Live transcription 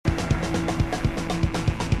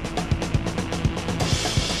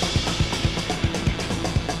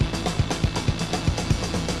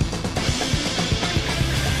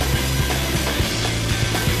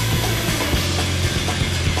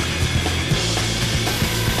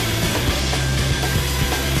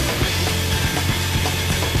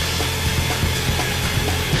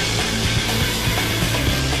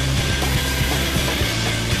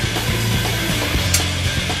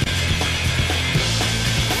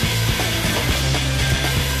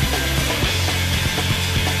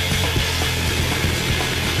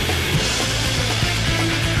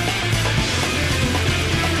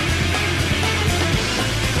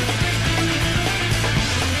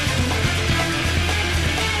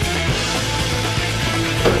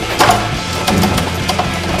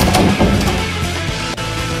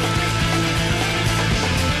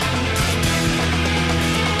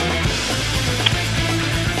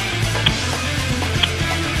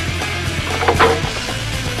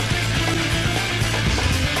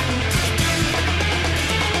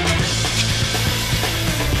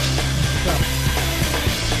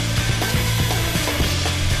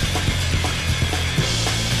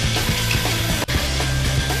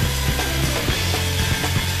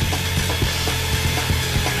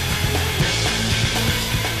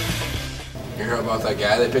That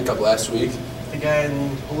guy they picked up last week? The guy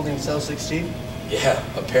in holding cell 16? Yeah,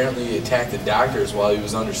 apparently he attacked the doctors while he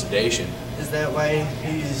was under sedation. Is that why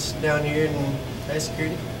he's down here in high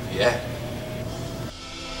security? Yeah.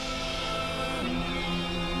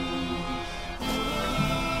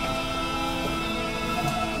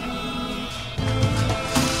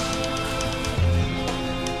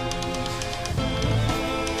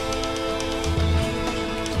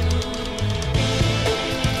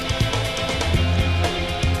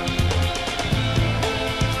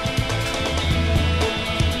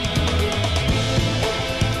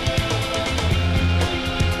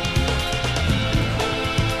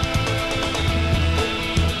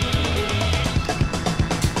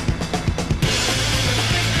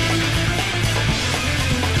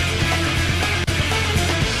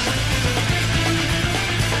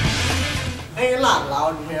 Ain't a lot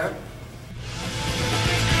loud in here.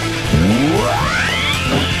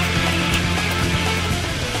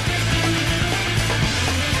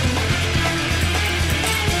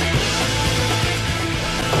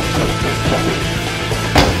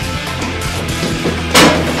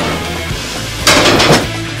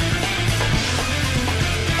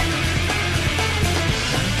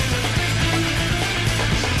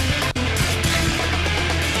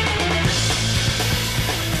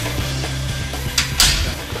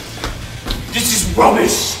 This is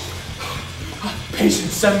rubbish!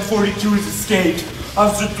 Patient 742 has escaped.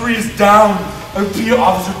 Officer 3 is down. I repeat,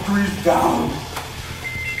 Officer 3 is down.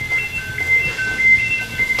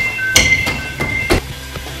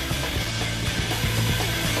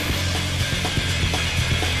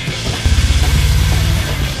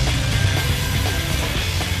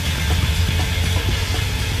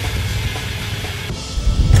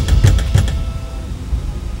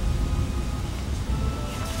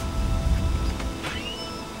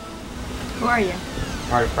 Who are you?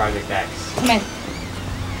 Part of Project X. Come in.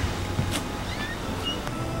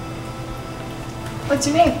 What's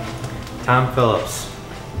your name? Tom Phillips.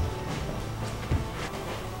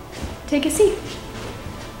 Take a seat.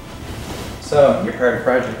 So, you're part of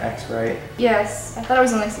Project X, right? Yes, I thought it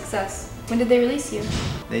was only success. When did they release you?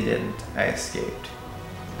 They didn't. I escaped.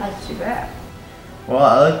 How'd you do that? Well,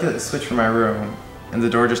 I looked at the switch for my room, and the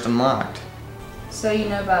door just unlocked. So you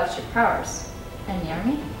know about your powers. And the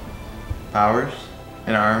army? Powers?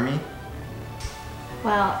 An army?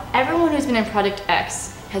 Well, everyone who's been in Project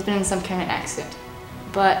X has been in some kind of accident.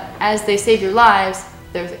 But as they save your lives,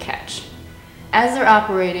 there's a catch. As they're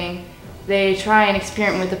operating, they try and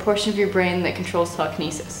experiment with the portion of your brain that controls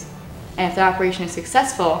telekinesis. And if the operation is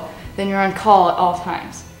successful, then you're on call at all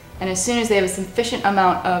times. And as soon as they have a sufficient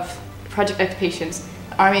amount of Project X patients,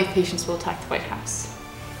 the army of patients will attack the White House.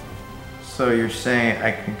 So you're saying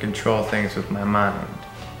I can control things with my mind?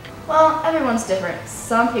 Well, everyone's different.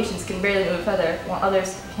 Some patients can barely move a feather, while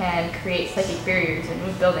others can create psychic barriers and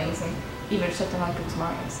move buildings and even shut down people's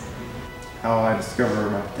minds. How will I discover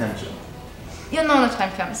my potential? You'll know when the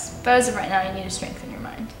time comes, but as of right now, you need to strengthen your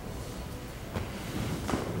mind.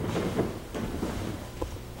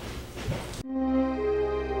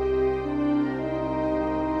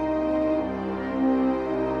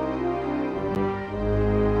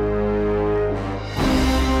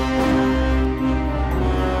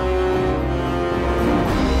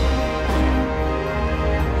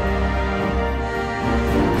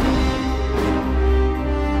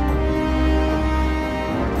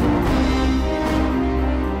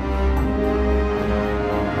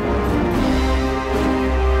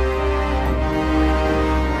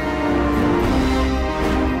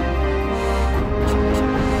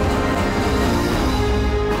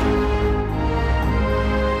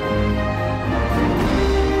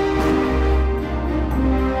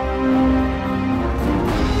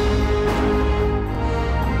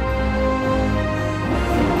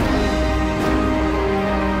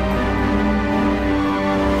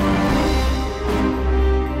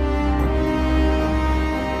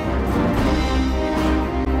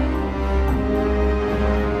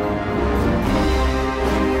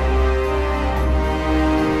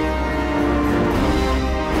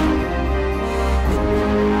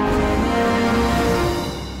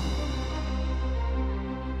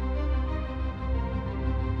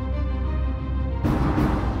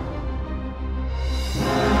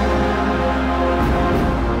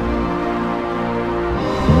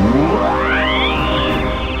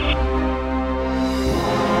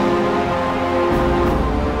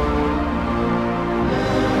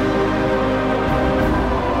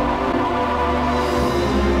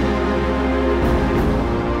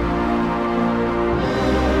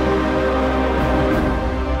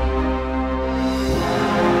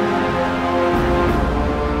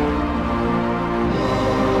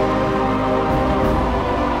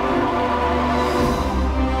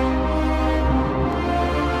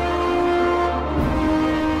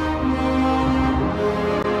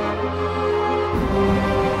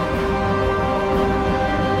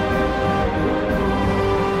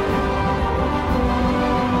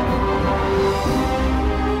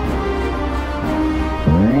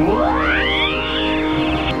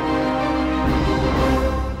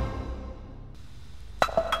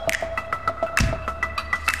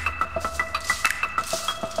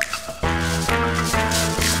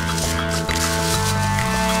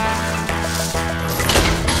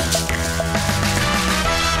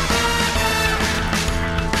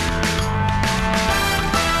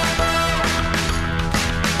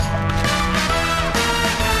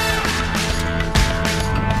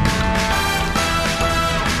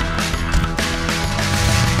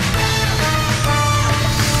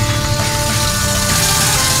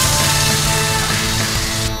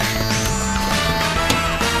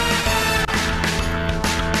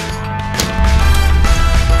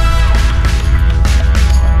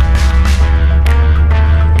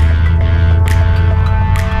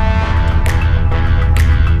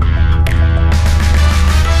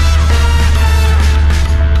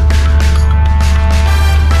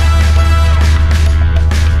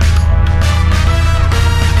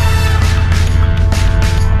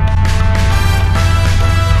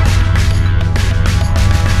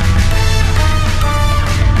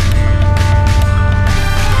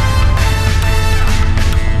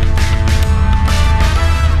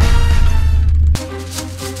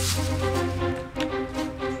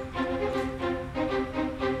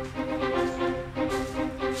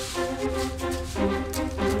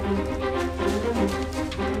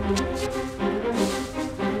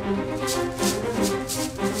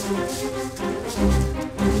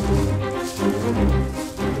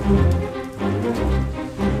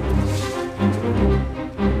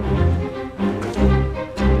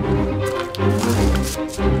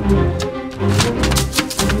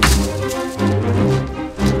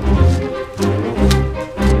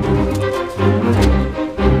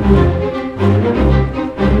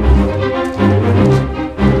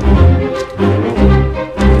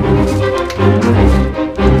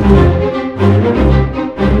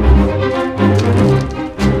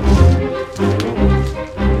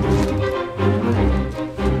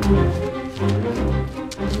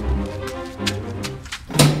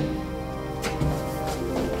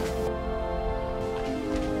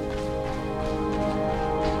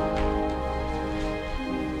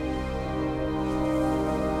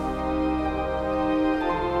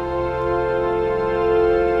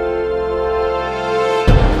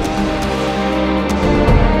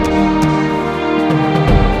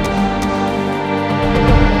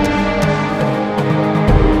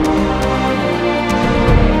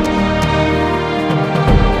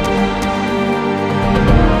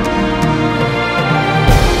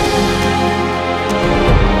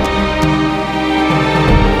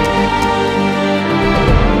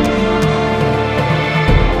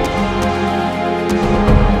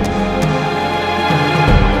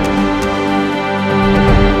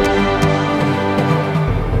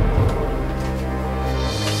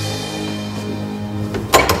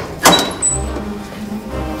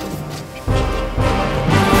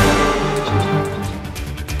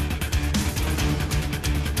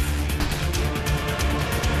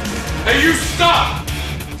 Hey, you stop!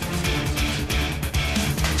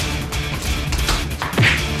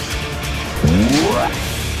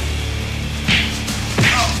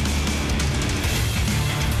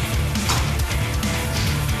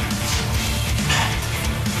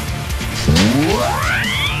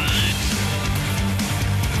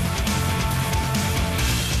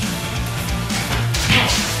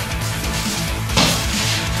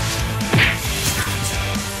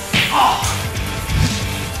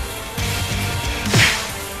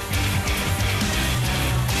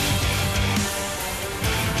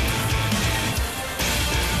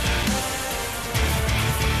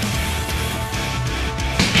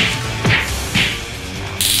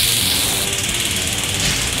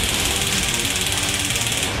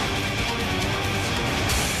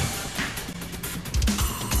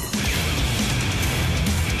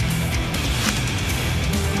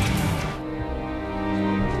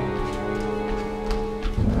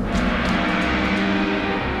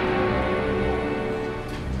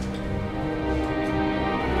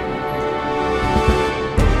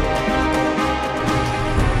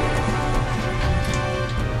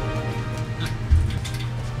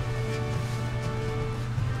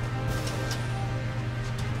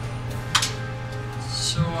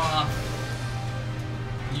 So,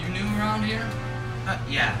 you new around here?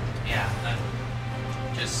 Yeah.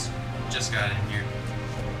 Just got in here.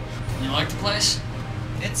 You like the place?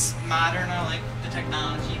 It's modern. I like the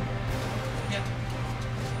technology. Yeah.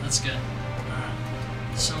 That's good.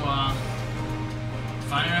 So,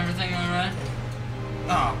 finding everything alright?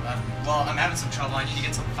 Oh, well, I'm having some trouble. I need to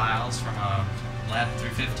get some files from Lab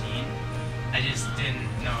 315. I just didn't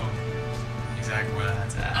know exactly where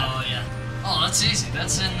that's at. Oh, yeah. Oh, that's easy.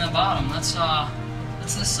 That's in the bottom. That's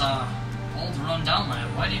this, old run-down lab.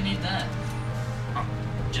 Why do you need that? Oh,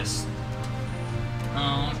 just...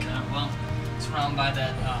 Oh, okay. Well, it's around by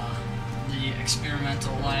that, the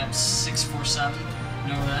experimental lab 647.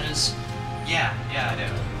 You know where that is? Yeah, I do.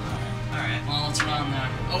 Alright. Well, it's around there.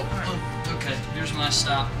 Oh, okay. Here's my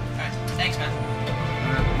stop. Alright, thanks, man.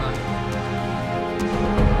 Alright, bye.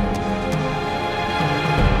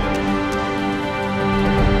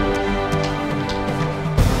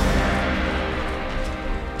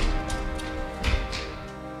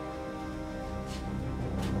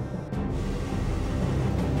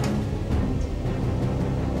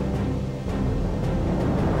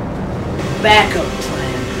 Backup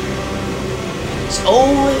plan. It's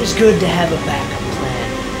always good to have a backup plan.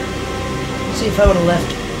 See, if I would have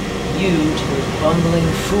left you to those bumbling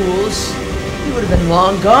fools, you would have been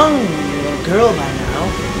long gone with your little girl by now.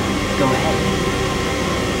 Go ahead.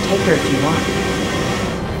 Take her if you want.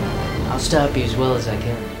 I'll stop you as well as I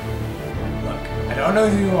can. Look, I don't know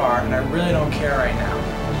who you are, and I really don't care right now.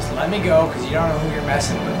 Just let me go, because you don't know who you're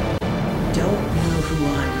messing with. Don't know who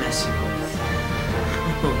I'm messing with.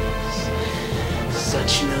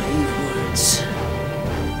 Such naive words.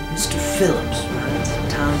 Mr. Phillips, right?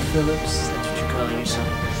 Tom Phillips, that's what you're calling yourself.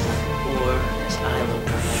 Or, as I would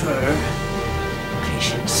prefer,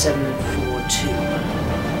 patient 742.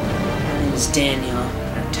 My name is Daniel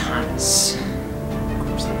Thomas. Of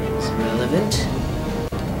course, the name is irrelevant.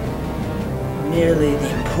 Merely the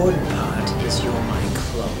important part is you're my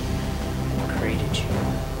clone. I created you.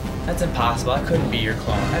 That's impossible. I couldn't be your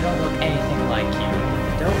clone. I don't look anything like you.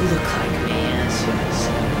 Don't look like me, as you can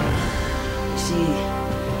see. You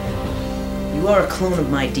see, you are a clone of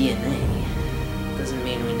my DNA. Doesn't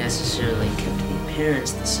mean we necessarily kept the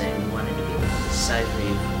appearance the same. We wanted to be able to decipher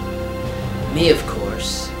you. Me, of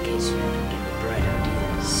course, in case you have to get bright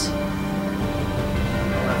ideas.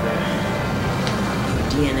 However, your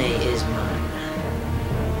DNA is mine,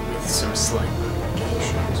 with some slight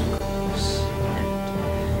modifications, of course.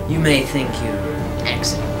 And you may think you're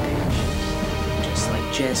excellent. Like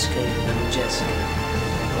Jessica, you know Jessica.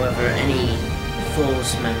 However, any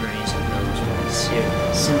false memories of those will be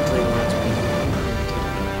simply want to be imprinted.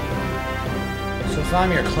 So if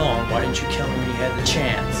I'm your clone, why didn't you kill me when you had the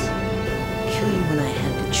chance? Kill you when I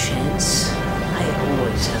had the chance? I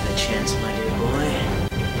always have a chance, my dear boy.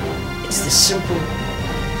 It's the simple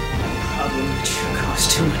problem that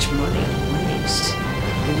costs too much money to waste.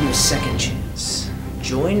 I'll give you a second chance.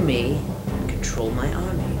 Join me and control my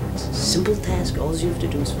army. It's a simple task. All you have to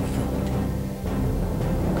do is fulfill it.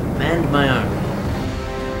 Command my army.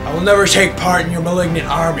 I will never take part in your malignant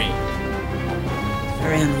army. It's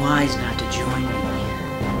very unwise not to join me.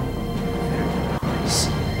 Very unwise.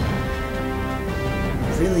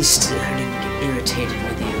 I'm really starting to get irritated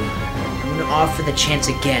with you. I'm going to offer the chance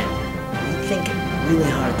again. Rethink it really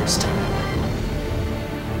hard this time.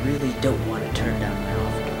 I really don't want to turn down my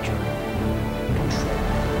offer to join me. Control.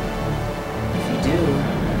 If you do,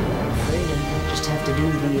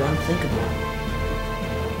 do the unthinkable.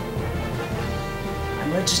 I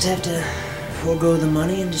might just have to forego the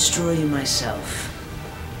money and destroy you myself.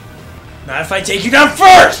 Not if I take you down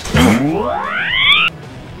first!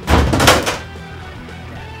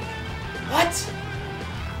 What?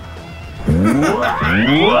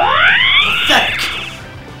 Pathetic!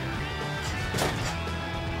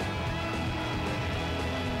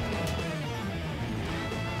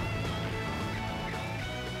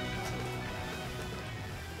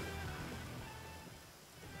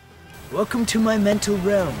 Welcome to my mental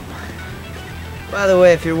realm. By the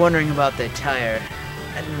way, if you're wondering about the tire,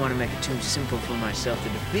 I didn't want to make it too simple for myself to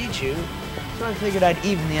defeat you, so I figured I'd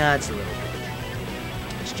even the odds a little bit.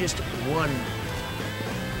 It's just one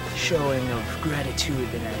showing of gratitude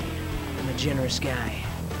that I'm a generous guy.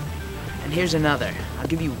 And here's another. I'll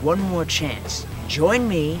give you one more chance. Join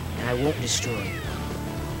me, and I won't destroy you.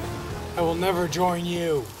 I will never join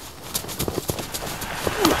you.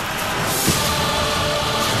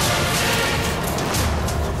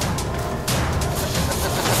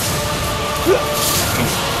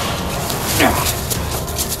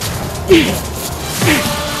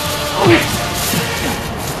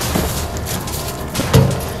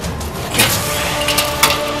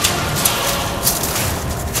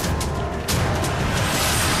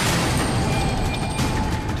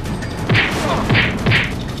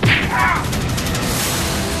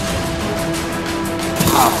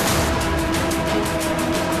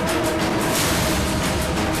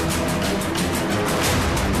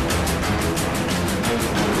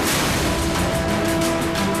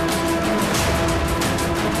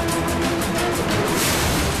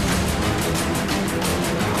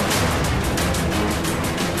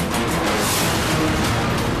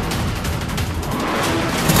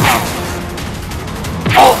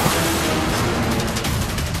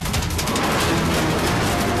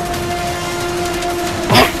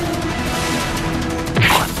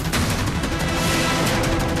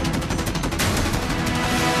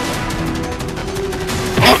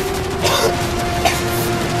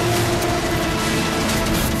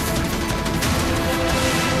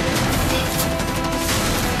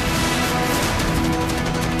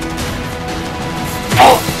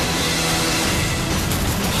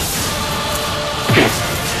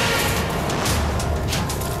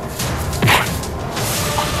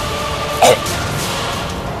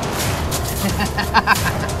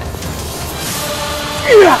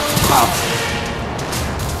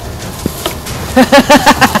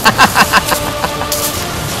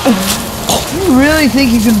 You really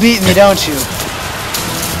think you can beat me, don't you?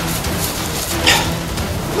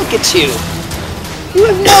 Look at you. You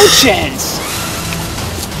have no chance.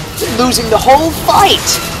 You're losing the whole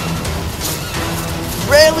fight.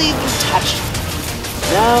 Rarely even touched me.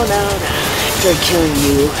 No. After killing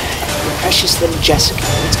you, your precious little Jessica,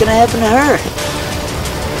 what's gonna happen to her?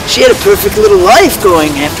 She had a perfect little life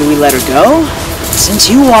going after we let her go. Since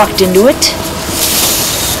you walked into it,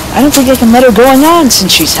 I don't think I can let her go on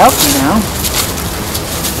since she's helped me now.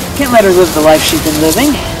 Can't let her live the life she's been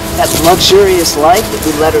living. That luxurious life that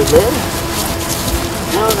we let her live.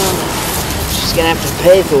 No. She's gonna have to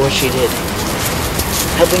pay for what she did.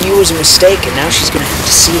 Helping you was a mistake, and now she's gonna have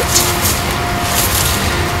to see it.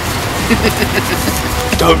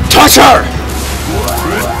 Don't touch her!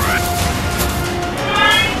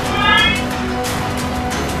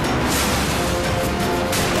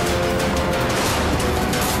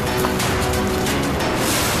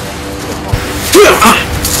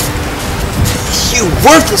 You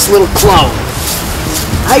worthless little clone!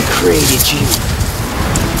 I created you.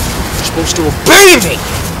 You're supposed to obey me!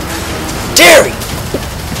 Dare you!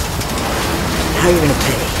 Now you're gonna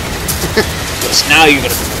pay. Yes, now you're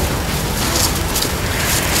gonna pay.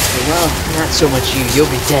 Well, not so much you.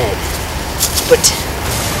 You'll be dead. But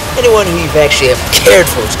anyone who you've actually ever cared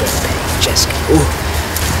for is gonna pay. Jessica. Ooh.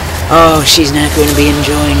 Oh, she's not going to be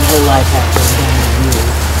enjoying her life after abandoning you.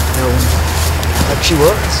 No, but she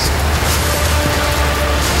was.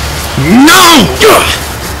 No!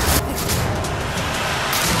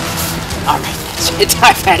 Alright, that's it.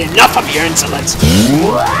 I've had enough of your insolence.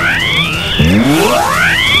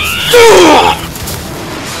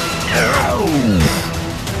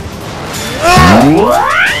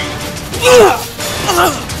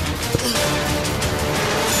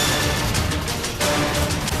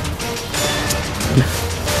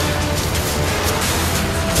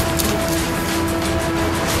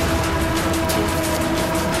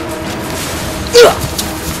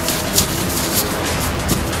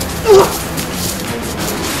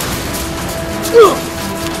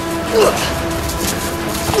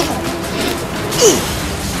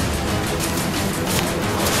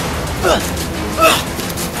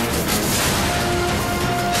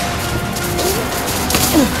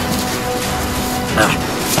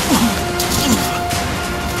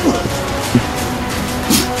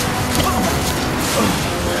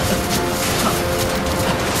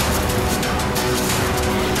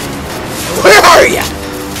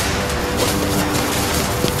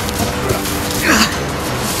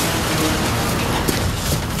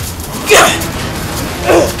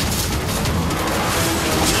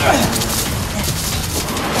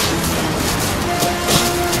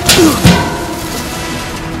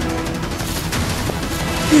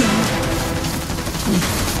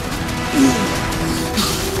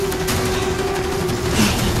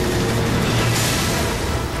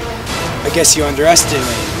 guess you underestimated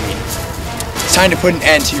me. It's time to put an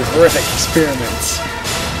end to your horrific experiments.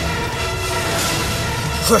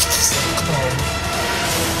 Worthless clone.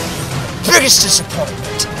 Biggest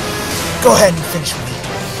disappointment. Go ahead and finish with